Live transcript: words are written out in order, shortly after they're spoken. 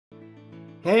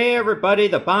Hey everybody,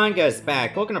 the Banga is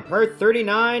back. Welcome to part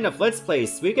 39 of Let's Play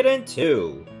Suikoden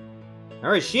 2.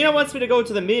 Alright, Sheena wants me to go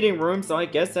to the meeting room, so I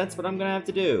guess that's what I'm gonna have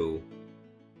to do.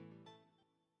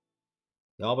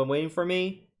 Y'all been waiting for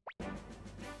me?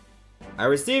 I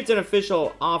received an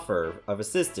official offer of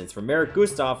assistance from Mayor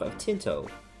Gustav of Tinto.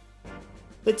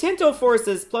 The Tinto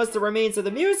forces, plus the remains of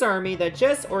the Muse army that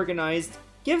Jess organized,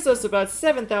 gives us about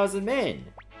 7,000 men.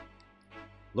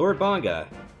 Lord Banga,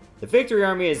 the Victory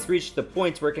Army has reached the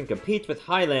point where it can compete with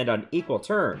Highland on equal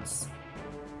terms.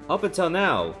 Up until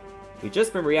now, we've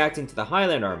just been reacting to the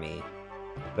Highland Army,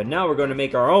 but now we're going to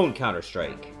make our own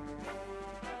counter-strike.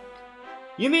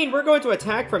 You mean we're going to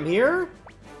attack from here?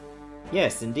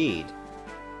 Yes, indeed.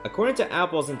 According to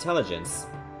Apple's intelligence,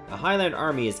 a Highland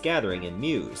army is gathering in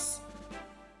Muse.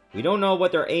 We don't know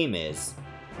what their aim is,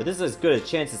 but this is as good a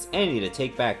chance as any to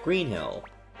take back Greenhill.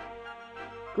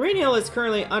 Greenhill is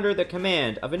currently under the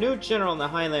command of a new general in the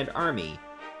Highland Army,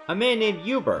 a man named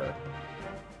Uber.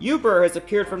 Uber has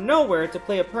appeared from nowhere to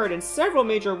play a part in several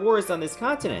major wars on this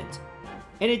continent,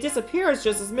 and he disappears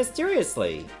just as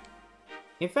mysteriously.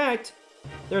 In fact,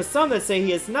 there are some that say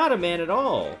he is not a man at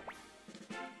all.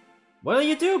 What'll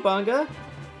you do, Banga?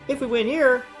 If we win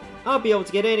here, I'll be able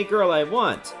to get any girl I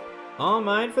want. All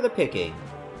mine for the picking.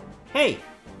 Hey,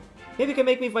 maybe you can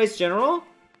make me Vice General?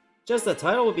 Just the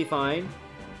title would be fine.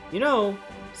 You know,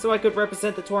 so I could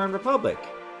represent the Tauran Republic.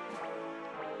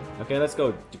 Okay, let's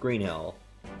go to Greenhill.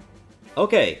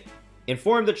 Okay,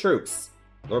 inform the troops.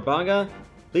 Lord Banga,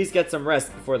 please get some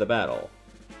rest before the battle.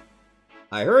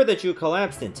 I heard that you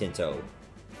collapsed in Tinto.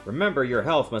 Remember, your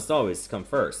health must always come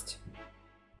first.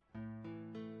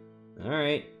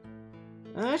 Alright.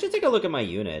 I should take a look at my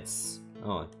units.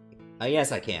 Oh,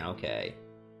 yes I can, okay.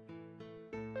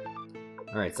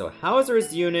 Alright, so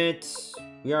Hauser's unit,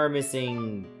 we are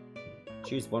missing...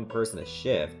 Choose one person to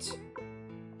shift.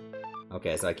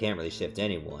 Okay, so I can't really shift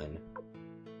anyone.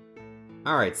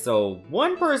 Alright, so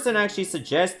one person actually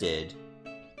suggested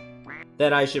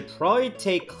that I should probably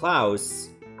take Klaus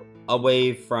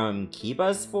away from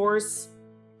Kiba's force.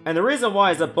 And the reason why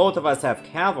is that both of us have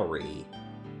cavalry.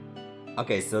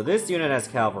 Okay, so this unit has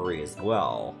cavalry as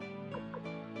well.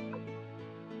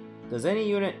 Does any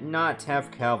unit not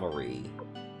have cavalry?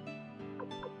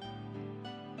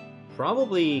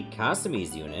 Probably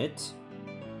Kasumi's unit.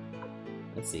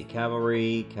 Let's see,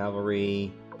 cavalry.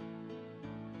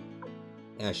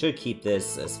 Yeah, I should keep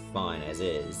this as fine as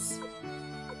is.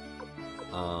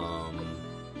 I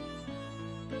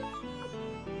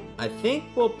think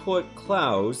we'll put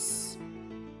Klaus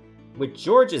with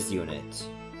George's unit.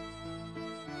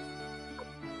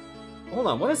 Hold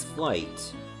on, what is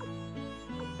flight?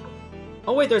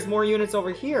 Oh wait, there's more units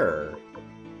over here.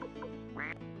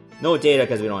 No data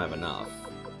because we don't have enough.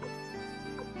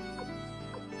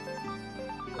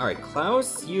 Alright,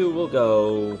 Klaus, you will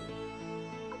go...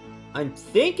 I'm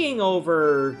thinking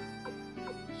over...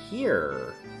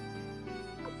 here.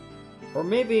 Or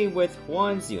maybe with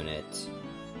Juan's unit.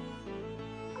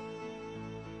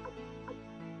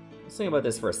 Let's think about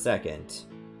this for a second.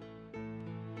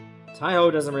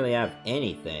 Taiho doesn't really have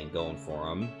anything going for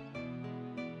him.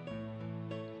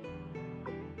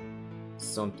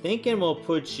 So I'm thinking we'll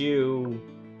put you...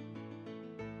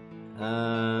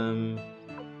 we're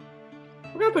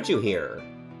gonna put you here.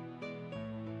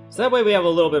 So that way we have a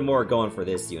little bit more going for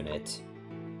this unit.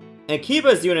 And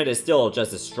Kiba's unit is still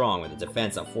just as strong with a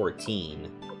defense of 14.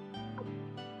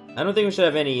 I don't think we should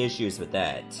have any issues with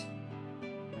that.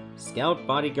 Scout,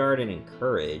 Bodyguard, and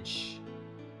Encourage.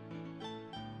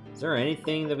 Is there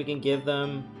anything that we can give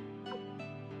them?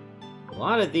 A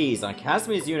lot of these on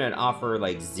Kasumi's unit offer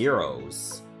like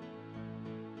zeros.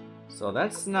 So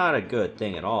that's not a good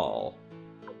thing at all.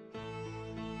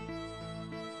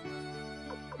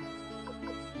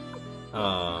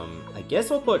 I guess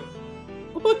we'll put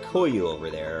Koyu over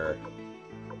there.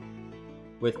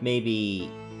 With maybe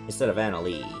instead of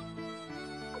Annalie.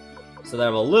 So that I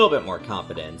have a little bit more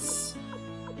competence.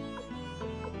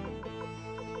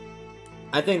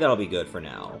 I think that'll be good for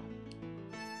now.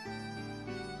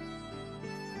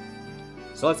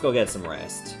 So let's go get some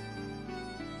rest.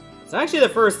 It's actually the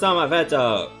first time I've had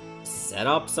to set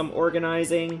up some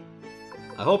organizing.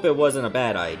 I hope it wasn't a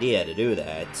bad idea to do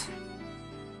that.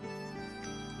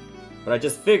 But I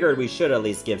just figured we should at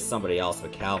least give somebody else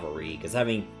with cavalry, because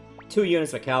having 2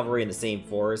 units with cavalry in the same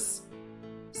force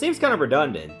seems kind of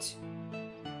redundant.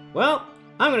 Well,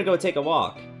 I'm gonna go take a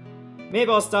walk. Maybe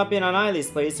I'll stop in on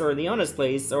Eileen's place or Leona's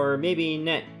place, or maybe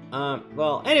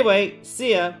well, anyway,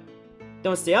 see ya.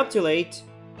 Don't stay up too late.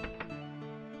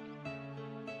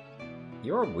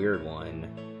 You're a weird one.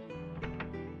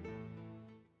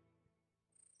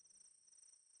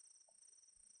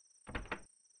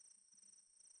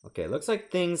 Okay, looks like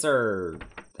things are...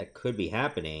 that could be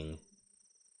happening.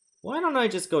 Why don't I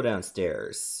just go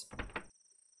downstairs?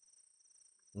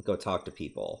 And go talk to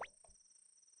people.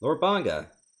 Lord Banga,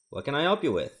 what can I help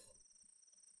you with?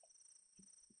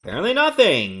 Apparently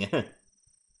nothing!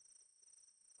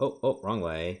 Oh, wrong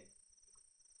way.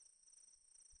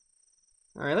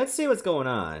 Alright, let's see what's going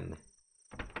on.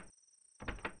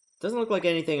 Doesn't look like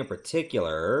anything in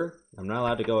particular. I'm not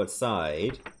allowed to go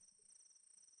outside.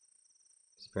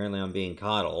 Apparently I'm being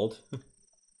coddled.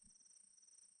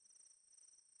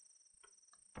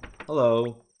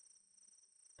 Hello.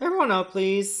 Everyone out,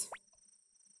 please.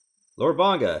 Lord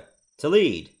Banga, to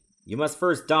lead, you must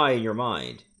first die in your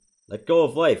mind. Let go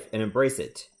of life and embrace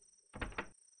it.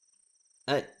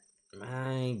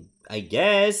 I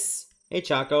guess. Hey,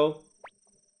 Chaco.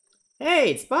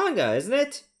 Hey, it's Banga, isn't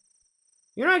it?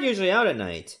 You're not usually out at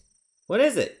night. What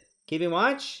is it? Keeping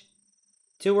watch?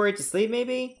 Too worried to sleep,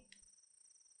 maybe?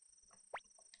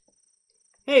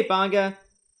 Hey, Banga.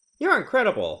 You're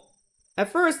incredible.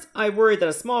 At first, I worried that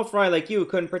a small fry like you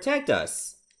couldn't protect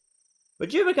us.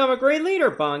 But you've become a great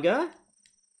leader, Banga.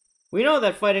 We know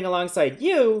that fighting alongside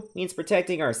you means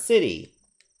protecting our city.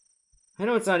 I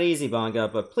know it's not easy, Banga,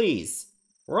 but please,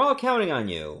 we're all counting on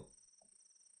you.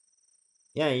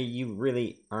 Yeah, you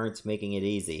really aren't making it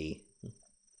easy.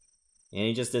 And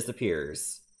he just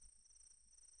disappears.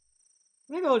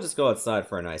 Maybe I'll just go outside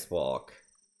for a nice walk.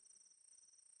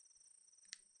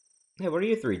 Hey, what are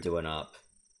you three doing up?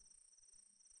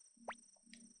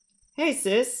 Hey,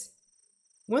 sis.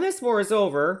 When this war is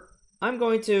over, I'm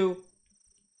going to...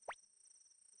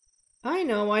 I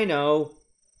know.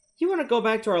 You want to go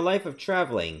back to our life of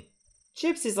traveling.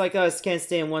 Gypsies like us can't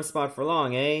stay in one spot for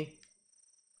long, eh?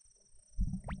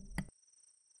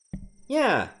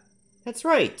 Yeah, that's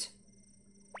right.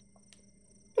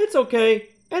 It's okay.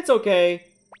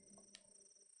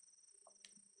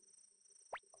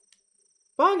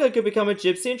 Banga could become a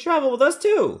gypsy and travel with us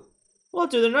too. We'll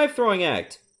do the knife throwing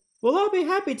act. We'll all be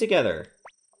happy together.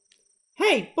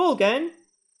 Hey, Bulgan!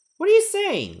 What are you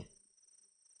saying?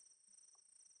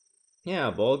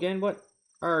 Yeah, Bulgan, what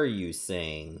are you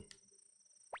saying?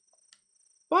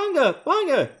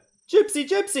 Banga!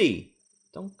 Gypsy!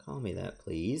 Don't call me that,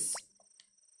 please.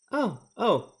 Oh,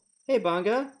 hey,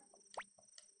 Banga.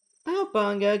 Oh,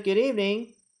 Banga, good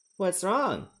evening. What's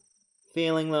wrong?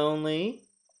 Feeling lonely?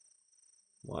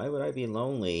 Why would I be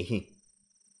lonely?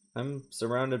 I'm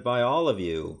surrounded by all of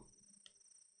you.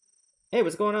 Hey,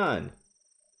 what's going on?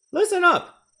 Listen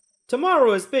up!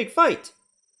 Tomorrow is big fight!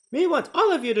 We want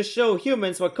all of you to show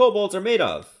humans what kobolds are made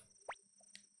of.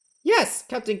 Yes,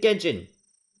 Captain Genjin!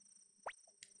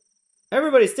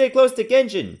 Everybody stay close to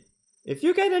Genjin. If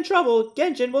you get in trouble,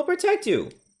 Genjin will protect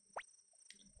you.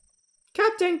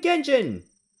 Captain Genjin!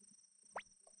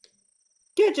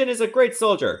 Genjin is a great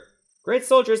soldier. Great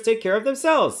soldiers take care of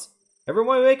themselves.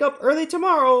 Everyone wake up early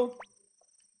tomorrow.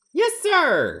 Yes,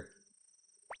 sir!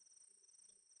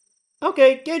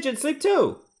 Okay, Genjin, sleep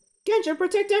too. Genjin,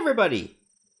 protect everybody.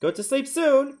 Go to sleep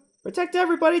soon. Protect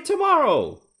everybody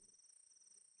tomorrow.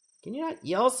 Can you not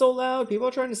yell so loud? People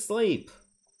are trying to sleep.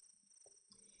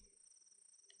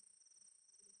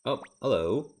 Oh,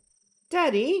 hello.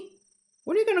 Daddy?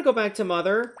 When are you gonna go back to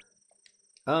Mother?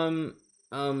 Well,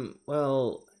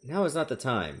 now is not the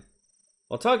time.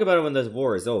 I'll talk about it when this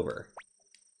war is over.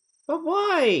 But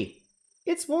why?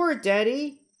 It's war,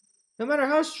 Daddy. No matter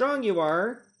how strong you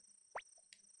are.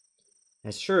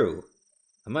 That's true.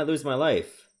 I might lose my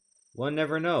life. One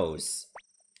never knows.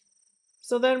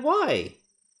 So then why?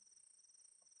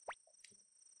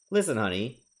 Listen,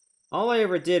 honey. All I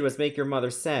ever did was make your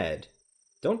mother sad.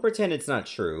 Don't pretend it's not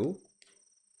true.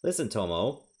 Listen,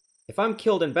 Tomo. If I'm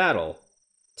killed in battle,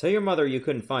 tell your mother you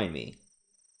couldn't find me.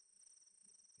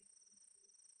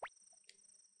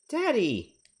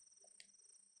 Daddy!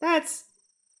 That's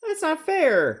not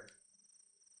fair!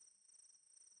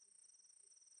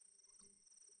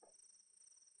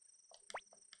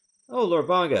 Oh, Lord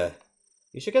Banga.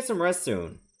 You should get some rest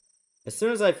soon. As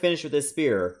soon as I finish with this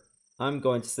spear, I'm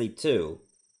going to sleep too.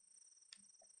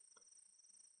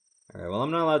 Alright, well,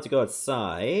 I'm not allowed to go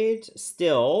outside.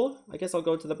 Still, I guess I'll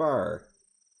go to the bar.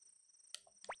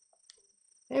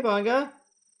 Hey, Banga.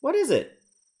 What is it?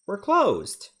 We're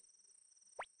closed.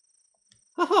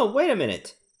 Oh, wait a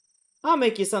minute. I'll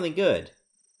make you something good.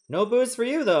 No booze for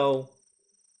you, though.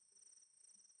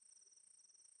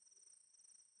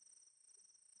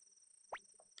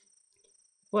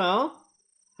 Well,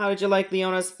 how did you like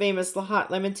Leona's famous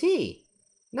hot lemon tea?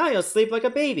 Now you'll sleep like a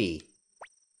baby.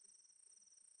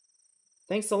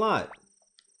 Thanks a lot.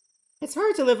 It's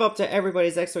hard to live up to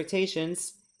everybody's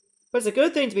expectations, but it's a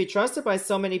good thing to be trusted by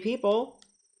so many people.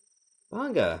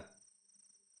 Banga.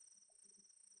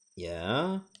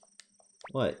 Yeah?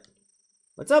 What?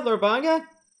 What's up, Lord Banga?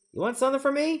 You want something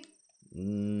from me?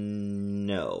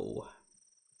 No.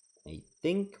 I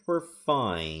think we're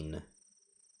fine.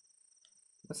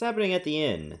 What's happening at the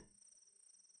inn?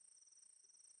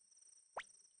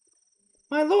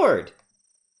 My lord!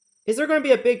 Is there going to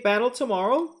be a big battle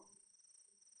tomorrow?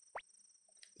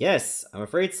 Yes, I'm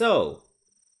afraid so.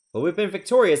 But we've been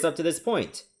victorious up to this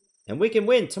point, and we can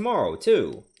win tomorrow,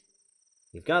 too.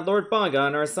 We've got Lord Banga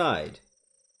on our side.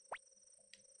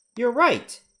 You're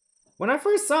right. When I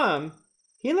first saw him,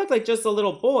 he looked like just a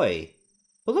little boy.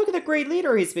 But look at the great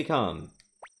leader he's become.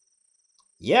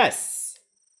 Yes!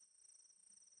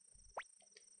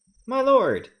 My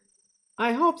lord,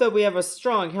 I hope that we have a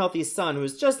strong, healthy son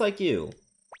who's just like you.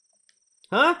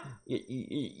 Huh?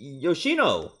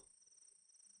 Yoshino!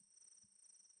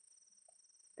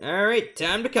 Alright,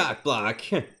 time to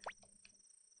cockblock.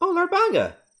 Oh, Lord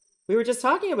Banga! We were just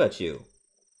talking about you.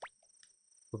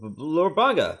 Lord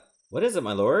Banga, what is it,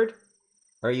 my lord?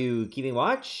 Are you keeping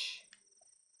watch?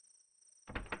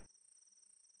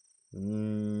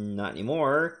 Not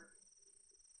anymore.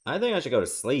 I think I should go to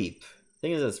sleep. I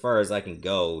think it's as far as I can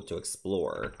go to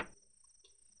explore.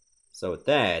 So with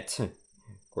that, of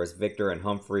course Victor and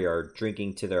Humphrey are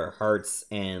drinking to their hearts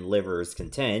and livers'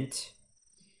 content.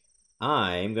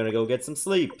 I'm gonna go get some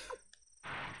sleep.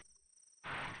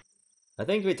 I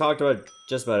think we talked about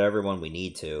just about everyone we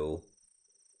need to.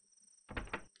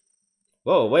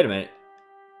 Whoa, wait a minute.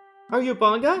 Are you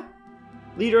Banga?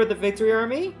 Leader of the Victory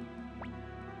Army?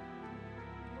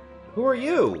 Who are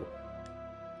you?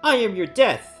 I am your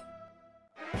death!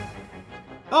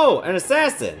 Oh, an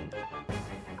assassin!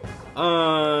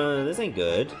 This ain't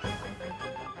good.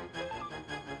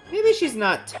 Maybe she's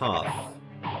not tough.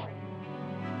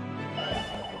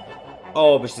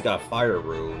 Oh, but she's got a fire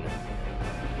rune.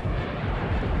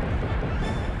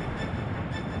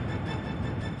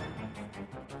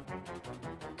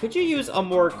 Could you use a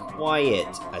more quiet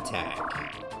attack?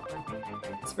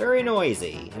 It's very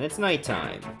noisy, and it's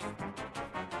nighttime.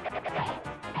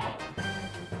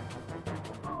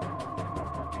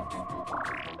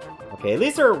 Okay, at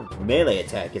least her melee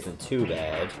attack isn't too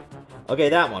bad. Okay,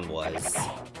 that one was.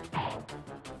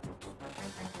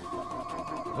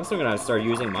 I'm still gonna start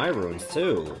using my runes,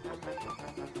 too.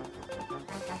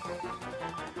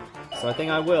 So I think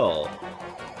I will.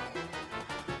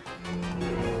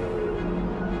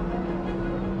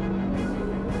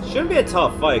 Shouldn't be a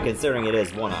tough fight, considering it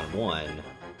is one-on-one.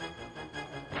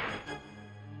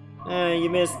 You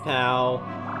missed, pal.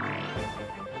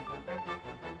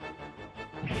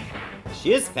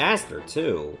 She is faster,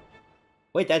 too.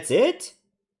 Wait, that's it?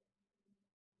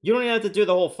 You don't even have to do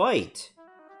the whole fight.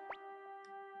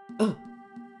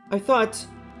 I thought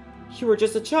you were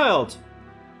just a child.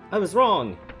 I was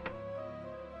wrong.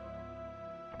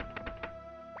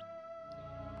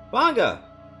 Banga,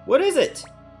 what is it?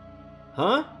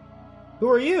 Huh? Who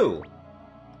are you?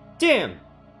 Damn!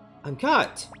 I'm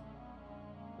caught.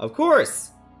 Of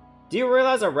course! Do you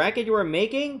realize a racket you were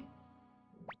making?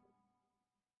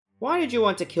 Why did you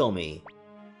want to kill me?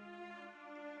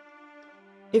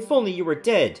 If only you were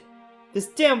dead. This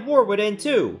damn war would end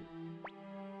too.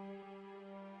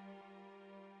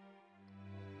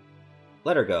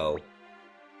 Let her go.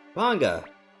 Banga!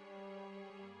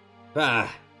 Bah!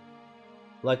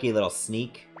 Lucky little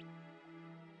sneak.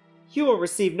 You will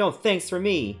receive no thanks from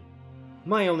me.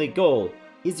 My only goal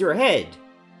is your head.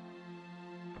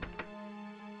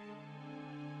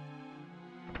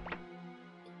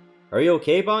 Are you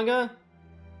okay, Banga?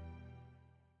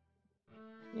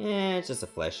 It's just a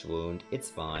flesh wound. It's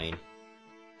fine.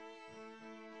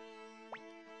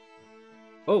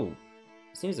 Oh,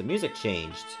 seems the music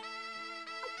changed.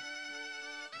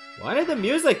 Why did the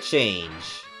music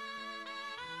change?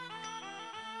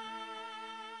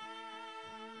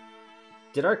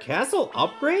 Did our castle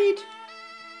upgrade?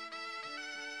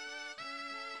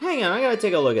 Hang on, I gotta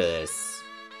take a look at this.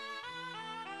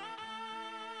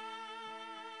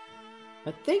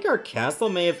 I think our castle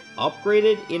may have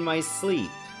upgraded in my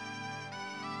sleep.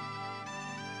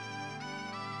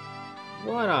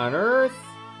 What on earth?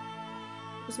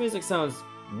 This music sounds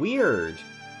weird.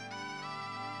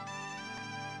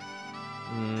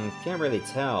 Can't really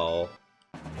tell.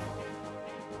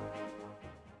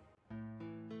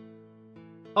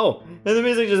 Oh, and the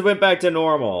music just went back to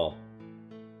normal.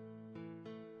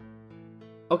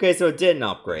 Okay, so it didn't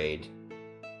upgrade.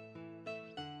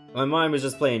 My mind was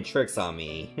just playing tricks on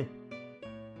me.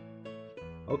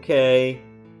 Okay,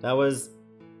 that was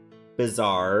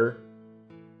bizarre.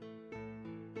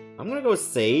 I'm gonna go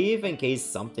save in case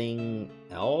something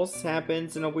else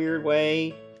happens in a weird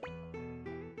way.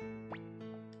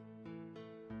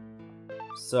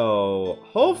 So,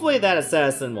 hopefully that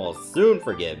assassin will soon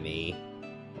forgive me.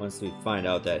 Once we find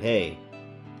out that, hey,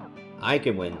 I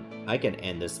can win, I can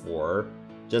end this war,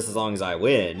 just as long as I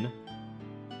win.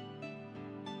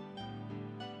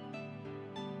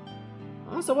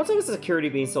 Also, what's up with security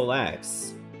being so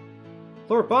lax?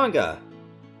 Lord Banga,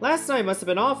 last night must have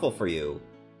been awful for you.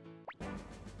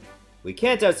 We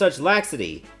can't have such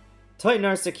laxity. Tighten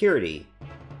our security.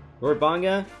 Lord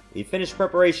Banga, we finished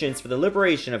preparations for the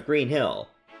liberation of Greenhill.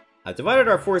 I've divided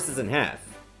our forces in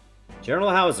half. General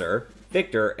Hauser,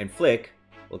 Victor, and Flick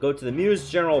will go to the Muse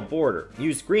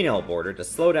Greenhill border to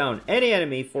slow down any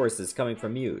enemy forces coming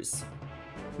from Muse.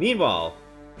 Meanwhile,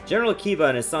 General Kiba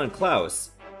and his son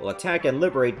Klaus will attack and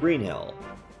liberate Greenhill.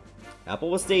 Apple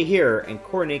will stay here and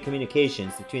coordinate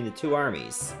communications between the two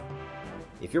armies.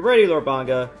 If you're ready, Lord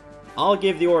Banga, I'll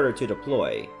give the order to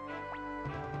deploy.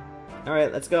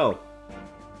 Alright, let's go.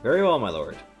 Very well, my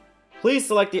lord. Please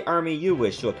select the army you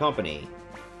wish to accompany.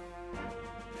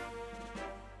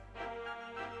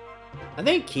 I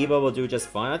think Kiba will do just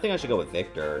fine. I think I should go with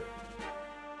Victor.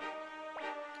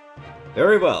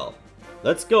 Very well.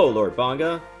 Let's go, Lord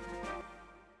Banga.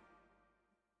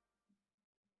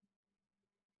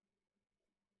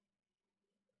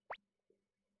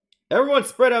 Everyone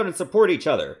spread out and support each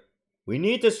other. We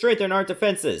need to strengthen our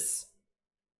defenses.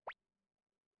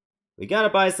 We gotta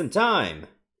buy some time.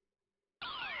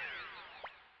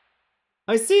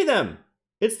 I see them!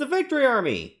 It's the Victory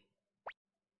Army!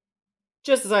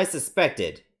 Just as I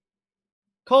suspected.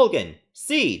 Colgan,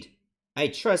 Seed, I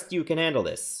trust you can handle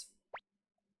this.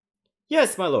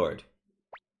 Yes, my lord.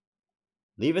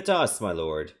 Leave it to us, my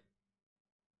lord.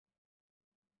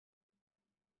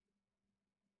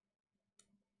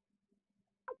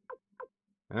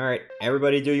 Alright,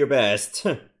 everybody do your best.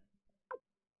 Okay,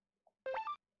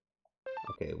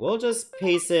 we'll just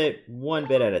pace it one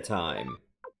bit at a time.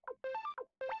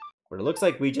 But it looks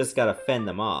like we just gotta fend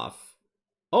them off.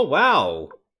 Oh, wow!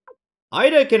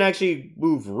 Ida can actually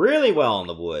move really well in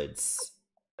the woods.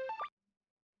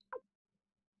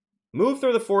 Move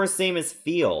through the forest same as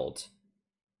field.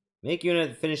 Make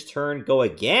unit finish turn go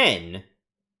again?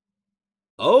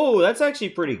 Oh, that's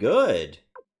actually pretty good.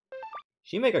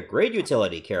 She'd make a great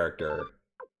utility character.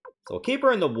 So we'll keep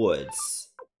her in the woods.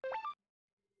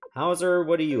 Hauser,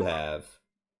 what do you have?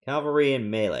 Cavalry and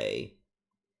melee.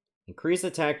 Increase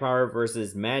attack power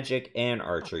versus magic and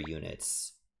archer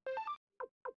units.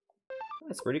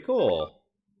 That's pretty cool.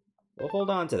 We'll hold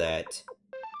on to that.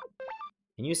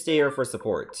 And you stay here for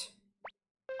support.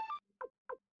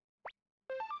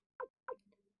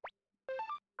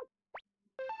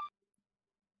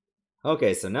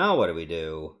 Okay, so now what do we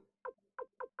do?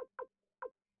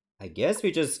 I guess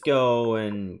we just go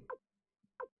and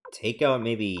take out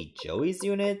maybe Joey's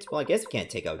unit? Well, I guess we can't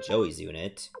take out Joey's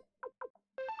unit.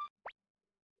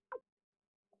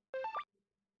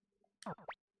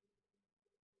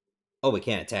 Oh, we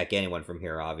can't attack anyone from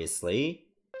here, obviously.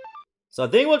 So I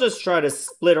think we'll just try to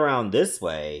split around this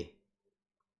way.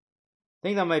 I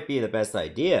think that might be the best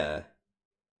idea.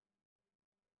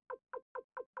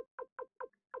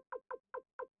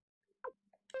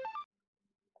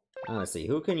 Let's see,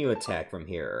 who can you attack from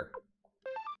here?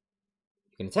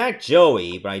 You can attack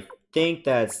Joey, but I think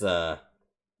that's gonna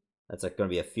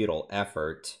be a futile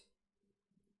effort.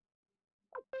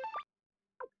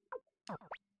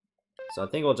 So I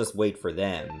think we'll just wait for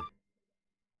them.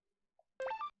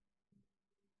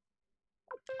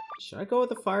 Should I go with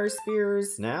the fire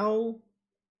spears now?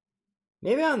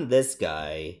 Maybe on this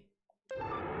guy.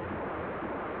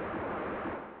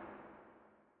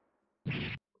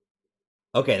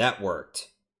 Okay, that worked.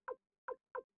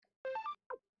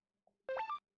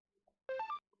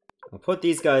 I'll put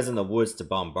these guys in the woods to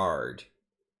bombard.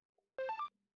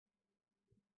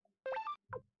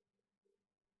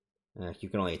 You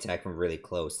can only attack from really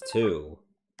close, too.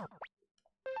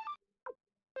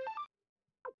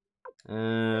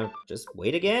 Just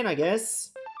wait again, I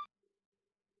guess.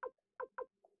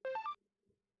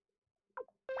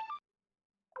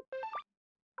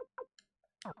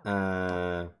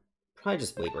 Probably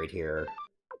just wait right here.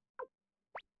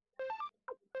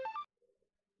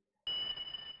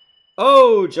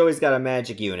 Oh, Joey's got a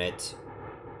magic unit.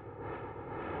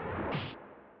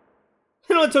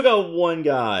 It only took out one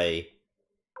guy.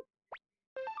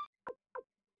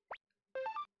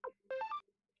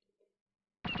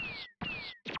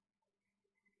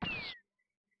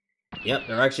 Yep,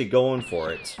 they're actually going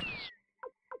for it.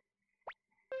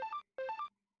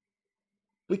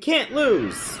 We can't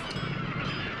lose!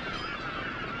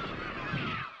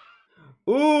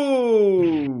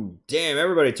 Ooh! Damn,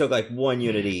 everybody took like one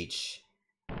unit each.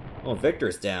 Oh,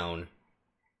 Victor's down.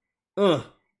 Ugh.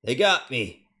 They got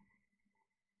me.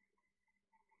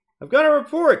 I've got a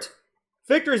report!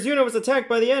 Victor's unit was attacked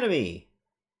by the enemy.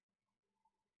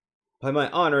 By my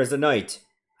honor as a knight,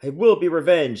 I will be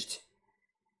revenged.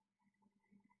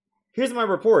 Here's my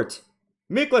report.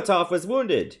 Miklatov was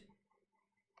wounded.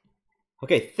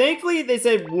 Okay, thankfully they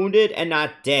said wounded and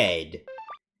not dead.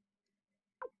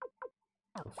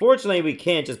 Unfortunately, we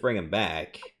can't just bring him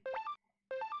back.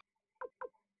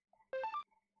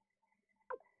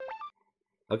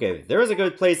 Okay, if there's a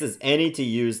good place as any to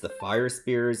use the fire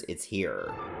spears, it's here.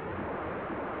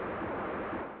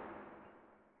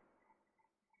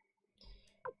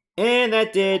 And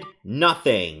that did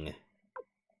nothing.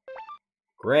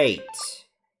 Great.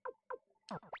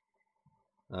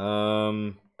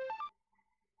 I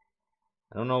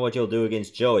don't know what you'll do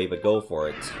against Joey, but go for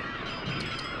it.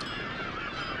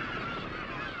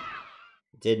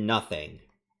 Did nothing.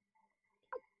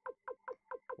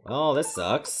 Well, this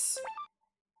sucks.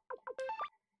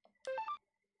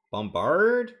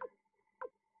 Bombard?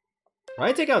 Why'd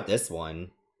I take out this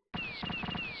one?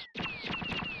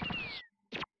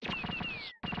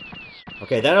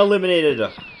 Okay, that eliminated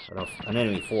an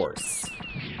enemy force.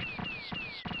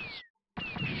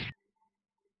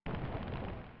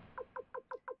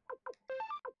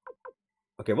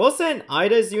 Okay, we'll send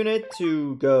Ida's unit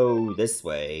to go this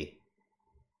way.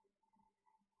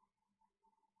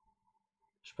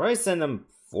 Should probably send them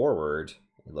forward,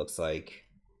 it looks like.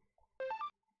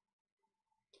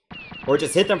 Or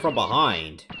just hit them from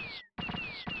behind.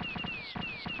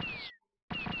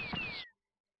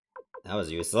 That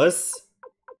was useless.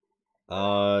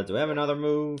 Do we have another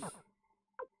move?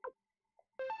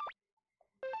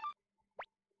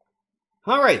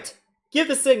 Alright, give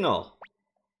the signal.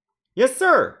 Yes,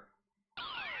 sir!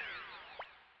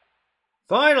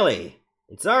 Finally!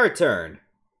 It's our turn.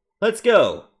 Let's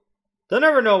go. They'll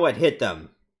never know what hit them.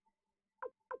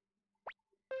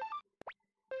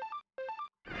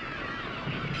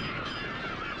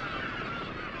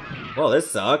 Well,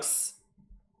 this sucks.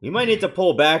 We might need to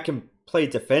pull back and play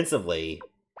defensively.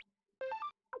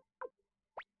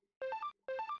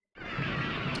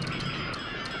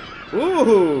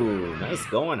 Ooh, nice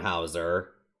going, Hauser.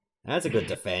 That's a good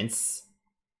defense.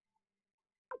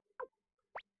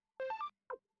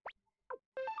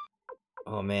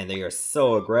 Oh man, they are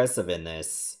so aggressive in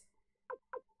this.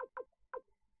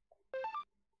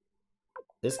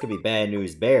 This could be bad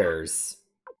news bears.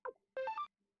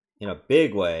 In a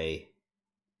big way.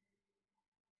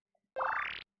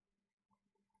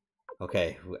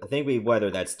 Okay, I think we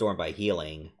weathered that storm by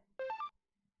healing.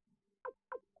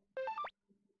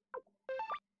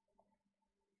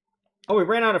 Oh, we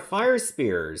ran out of fire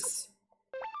spears.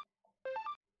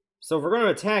 So if we're going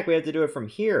to attack, we have to do it from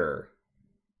here.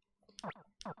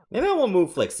 Maybe I won't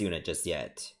move Flick's unit just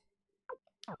yet.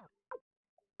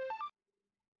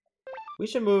 We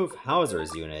should move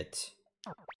Hauser's unit.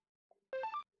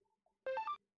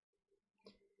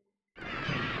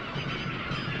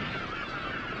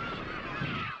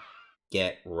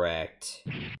 Get wrecked,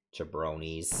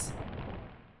 jabronis.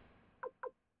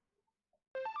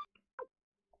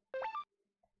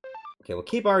 Okay, we'll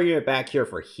keep our unit back here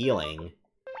for healing.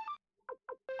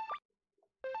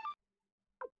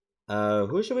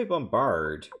 Who should we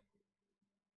bombard?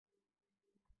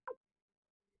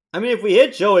 I mean, if we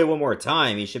hit Joey one more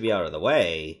time, he should be out of the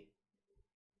way.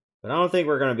 But I don't think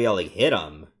we're going to be able to hit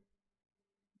him.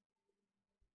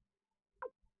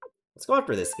 Let's go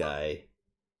after this guy.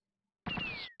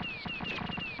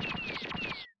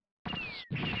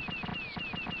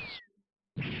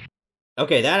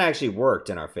 Okay, that actually worked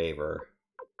in our favor.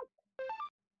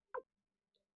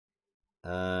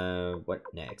 What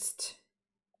next?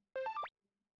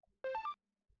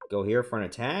 Go here for an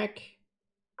attack?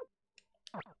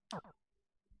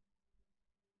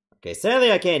 Okay,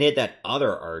 sadly I can't hit that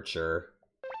other archer.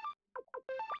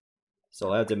 So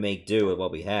I'll have to make do with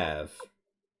what we have.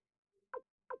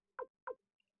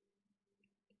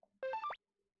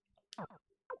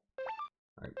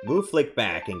 Alright, move Flick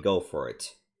back and go for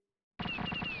it.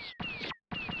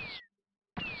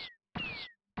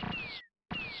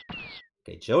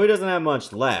 Okay, Joey doesn't have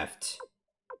much left.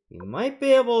 We might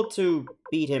be able to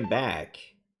beat him back.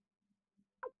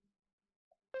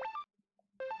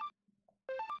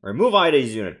 Or move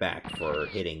Ida's unit back for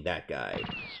hitting that guy.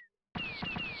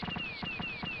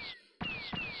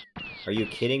 Are you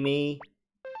kidding me?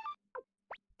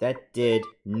 That did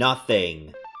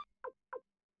nothing.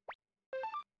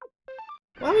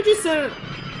 Why would you send it?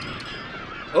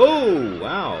 Oh,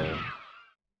 wow.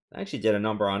 That actually did a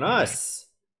number on us.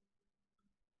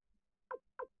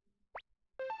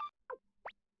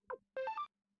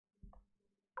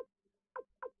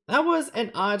 That was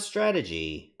an odd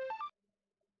strategy.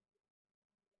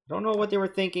 I don't know what they were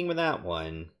thinking with that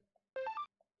one.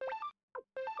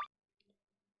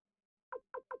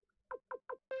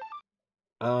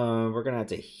 We're gonna have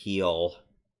to heal.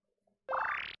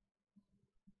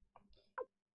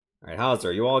 Alright,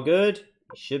 Hauser, you all good?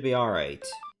 You should be alright.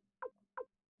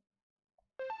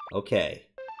 Okay,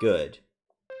 good.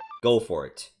 Go for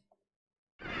it.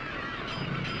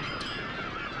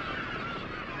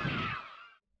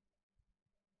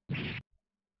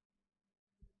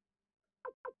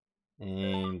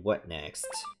 And what next?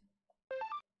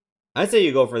 I'd say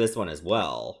you go for this one as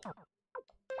well.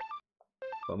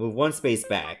 But move one space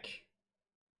back.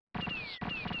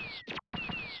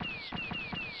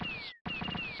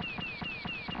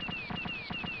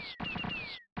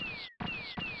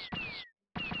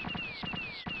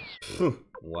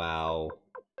 Wow.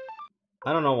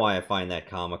 I don't know why I find that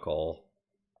comical.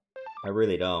 I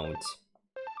really don't.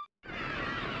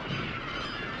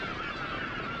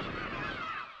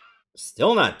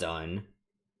 Still not done.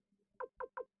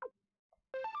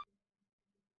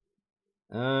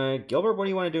 Gilbert, what do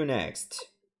you want to do next?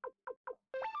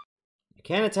 You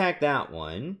can't attack that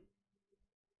one.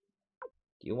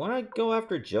 Do you want to go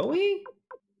after Joey?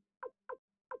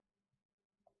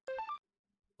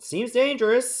 Seems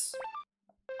dangerous.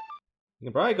 You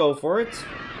can probably go for it.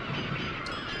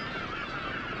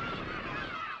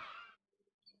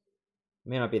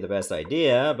 May not be the best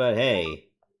idea, but hey.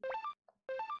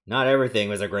 Not everything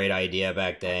was a great idea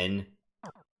back then.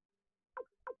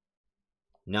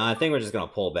 No, I think we're just gonna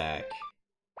pull back.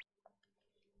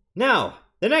 Now,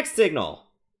 the next signal.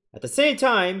 At the same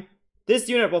time, this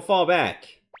unit will fall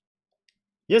back.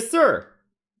 Yes, sir.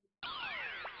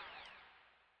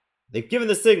 They've given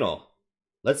the signal.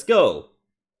 Let's go.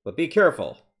 But be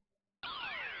careful.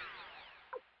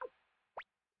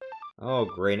 Oh,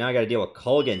 great. Now I gotta deal with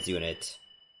Colgan's unit.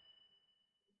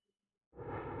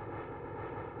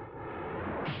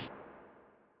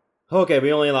 Okay,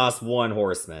 we only lost one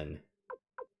horseman.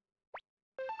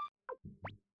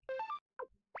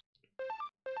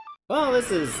 Well,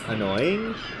 this is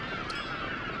annoying.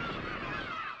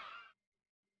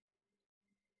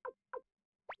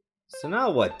 So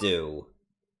now what do?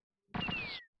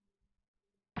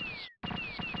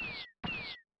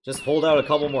 Just hold out a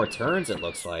couple more turns, it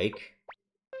looks like.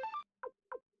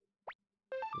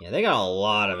 Yeah, they got a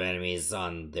lot of enemies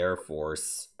on their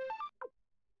force.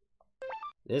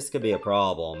 This could be a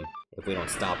problem if we don't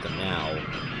stop them now.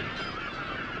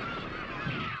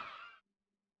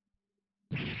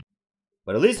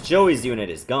 But at least Joey's unit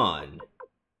is gone.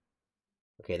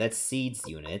 Okay, that's Seed's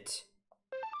unit.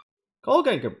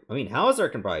 Colgan could... I mean, Hauser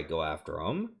can probably go after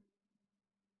him.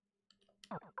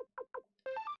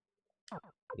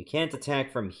 We can't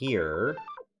attack from here.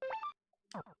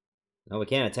 No, we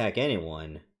can't attack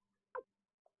anyone.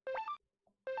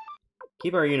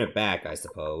 Keep our unit back, I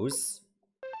suppose.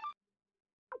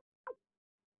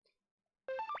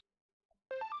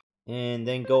 And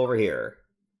then go over here.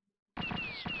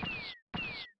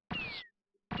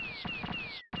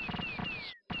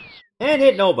 And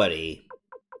hit nobody.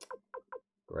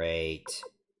 Great.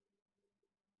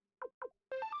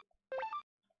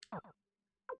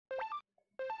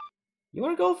 You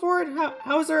want to go for it,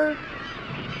 Hauser?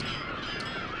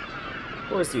 Of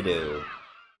course you do.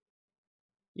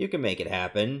 You can make it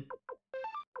happen.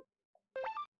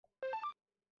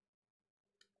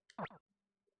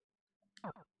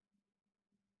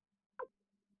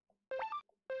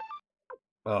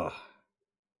 Ugh.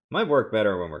 Might work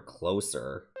better when we're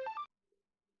closer.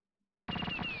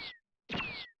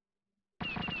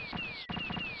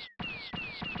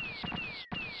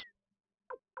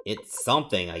 It's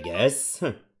something, I guess.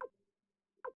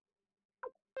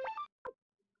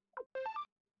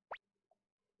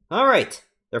 Alright,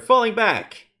 they're falling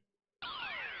back.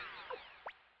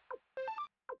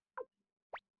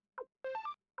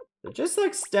 They're just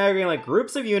like staggering, like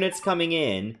groups of units coming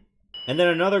in, and then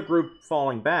another group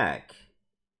falling back.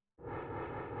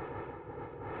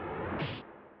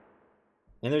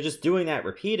 And they're just doing that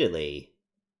repeatedly.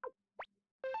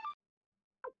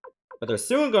 But they're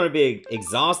soon going to be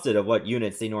exhausted of what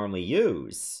units they normally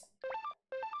use.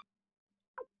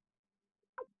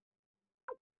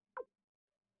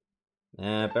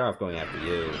 Better off going after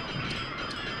you.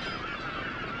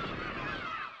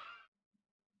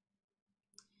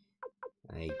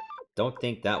 I don't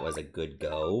think that was a good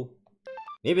go.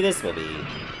 Maybe this will be.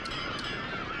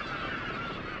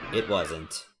 It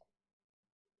wasn't.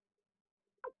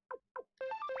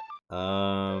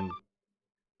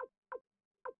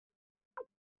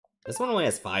 This one only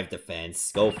has 5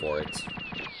 defense. Go for it.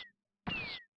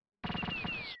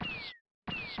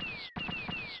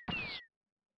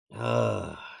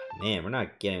 Man, we're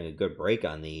not getting a good break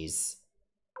on these.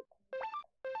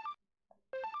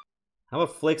 How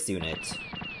about Flick's unit?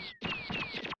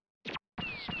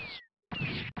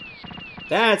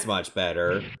 That's much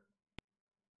better.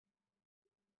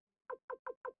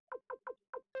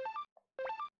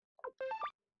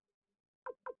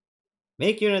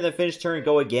 Make unit that finished turn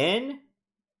go again?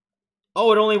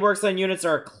 Oh, it only works on units that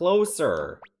are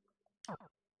closer.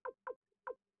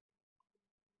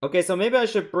 Okay, so maybe I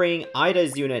should bring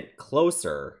Ida's unit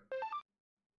closer.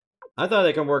 I thought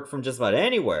it can work from just about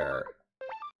anywhere.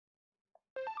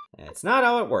 That's not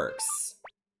how it works.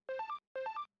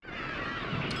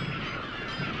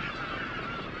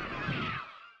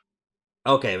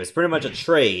 Okay, it was pretty much a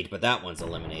trade, but that one's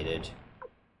eliminated.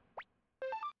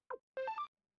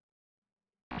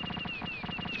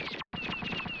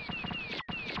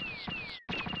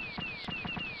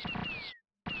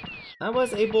 That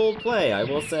was a bold play, I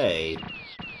will say.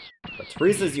 But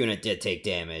Teresa's unit did take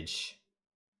damage.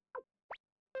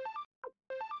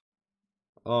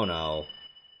 Oh no.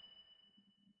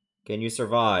 Can you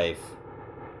survive?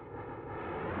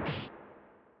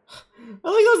 I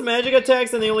like those magic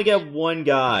attacks and they only get one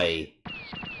guy.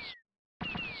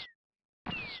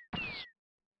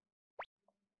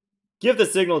 Give the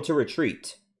signal to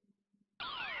retreat.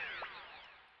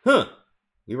 Huh.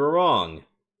 We were wrong.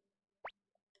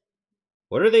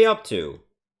 What are they up to?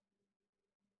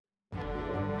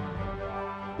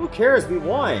 Who cares? We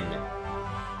won!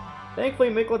 Thankfully,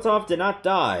 Miklatov did not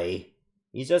die.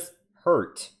 He's just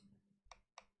hurt.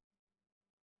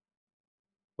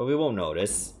 But we won't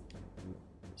notice.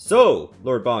 So,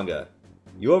 Lord Banga,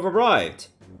 you have arrived.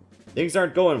 Things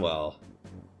aren't going well.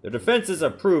 The defenses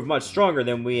have proved much stronger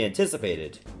than we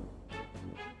anticipated.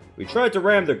 We tried to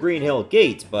ram the Greenhill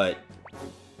gate, but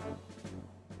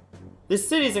this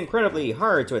city is incredibly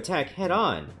hard to attack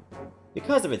head-on,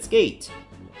 because of its gate.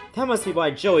 That must be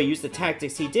why Joey used the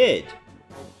tactics he did.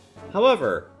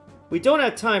 However, we don't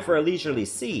have time for a leisurely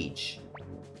siege.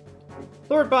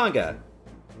 Lord Banga,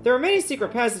 there are many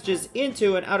secret passages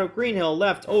into and out of Greenhill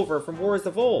left over from wars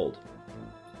of old.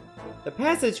 The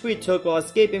passage we took while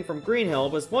escaping from Greenhill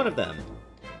was one of them.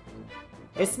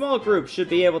 A small group should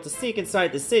be able to sneak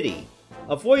inside the city,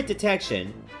 avoid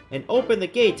detection, and open the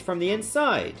gate from the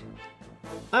inside.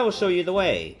 I will show you the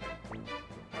way.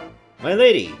 My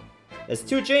lady, that's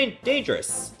too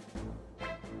dangerous.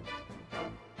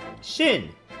 Shin,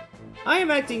 I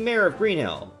am acting mayor of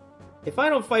Greenhill. If I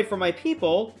don't fight for my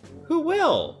people, who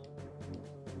will?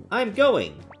 I'm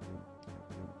going.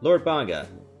 Lord Banga,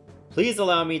 please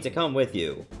allow me to come with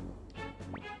you.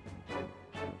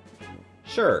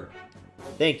 Sure.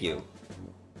 Thank you.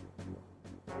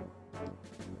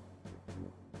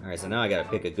 Alright, so now I gotta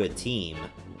pick a good team.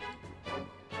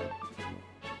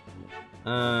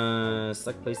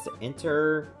 Select place to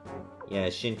enter. Yeah,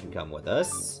 Shin can come with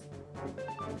us.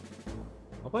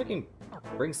 Hope I can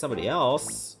bring somebody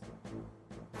else.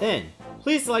 Then,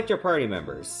 please select your party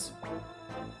members.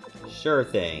 Sure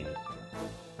thing.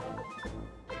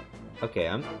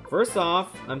 Okay, first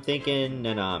off, I'm thinking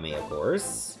Nanami, of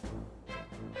course.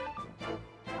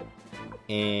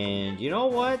 And you know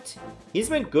what? He's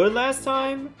been good last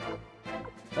time.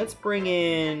 Let's bring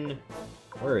in...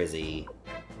 Where is he?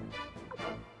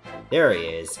 There he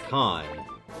is, Khan.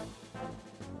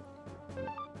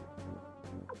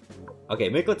 Okay,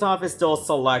 Miklatov is still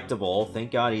selectable.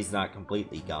 Thank God he's not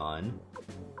completely gone.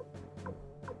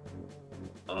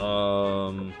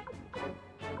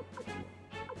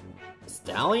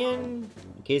 Stallion?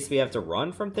 In case we have to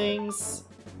run from things.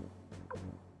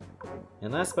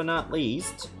 And last but not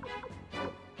least,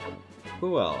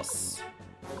 who else?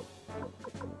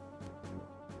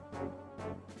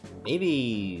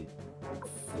 Maybe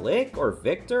Flick or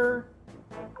Victor?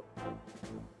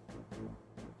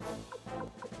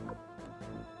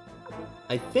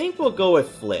 I think we'll go with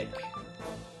Flick.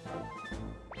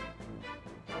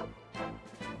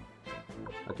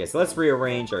 Okay, so let's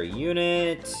rearrange our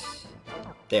unit.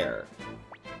 There.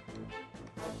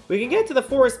 We can get to the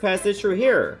forest passage through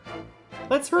here.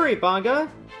 Let's hurry, Banga!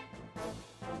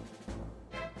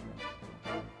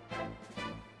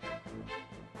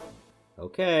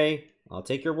 Okay, I'll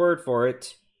take your word for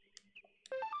it.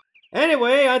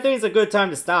 Anyway, I think it's a good time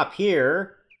to stop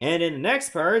here. And in the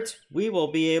next part, we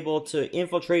will be able to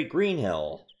infiltrate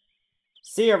Greenhill.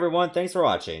 See you everyone, thanks for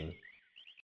watching.